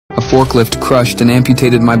A forklift crushed and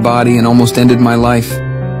amputated my body and almost ended my life.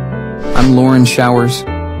 I'm Loren Schauers.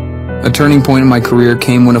 A turning point in my career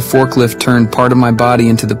came when a forklift turned part of my body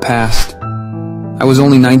into the past. I was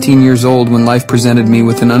only 19 years old when life presented me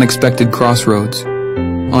with an unexpected crossroads.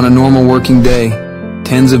 On a normal working day,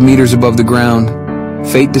 tens of meters above the ground,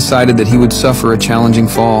 fate decided that he would suffer a challenging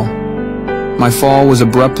fall. My fall was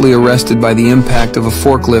abruptly arrested by the impact of a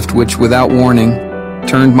forklift which, without warning,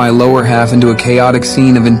 turned my lower half into a chaotic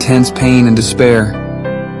scene of intense pain and despair.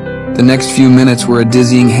 The next few minutes were a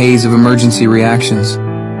dizzying haze of emergency reactions.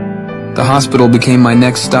 The hospital became my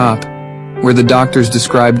next stop, where the doctors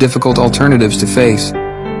described difficult alternatives to face.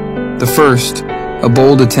 The first, a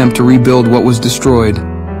bold attempt to rebuild what was destroyed,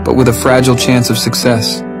 but with a fragile chance of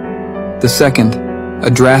success. The second, a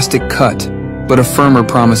drastic cut, but a firmer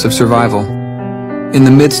promise of survival. In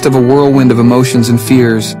the midst of a whirlwind of emotions and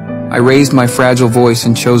fears, I raised my fragile voice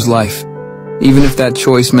and chose life, even if that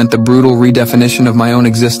choice meant the brutal redefinition of my own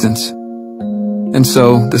existence. And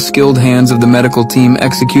so, the skilled hands of the medical team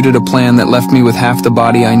executed a plan that left me with half the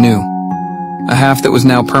body I knew. A half that was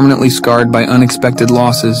now permanently scarred by unexpected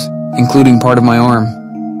losses, including part of my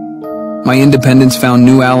arm. My independence found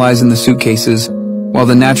new allies in the suitcases, while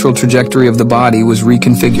the natural trajectory of the body was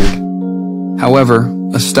reconfigured. However,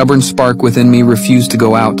 a stubborn spark within me refused to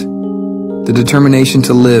go out. The determination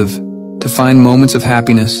to live, to find moments of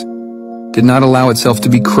happiness, did not allow itself to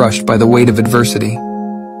be crushed by the weight of adversity.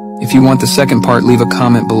 If you want the second part, leave a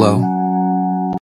comment below.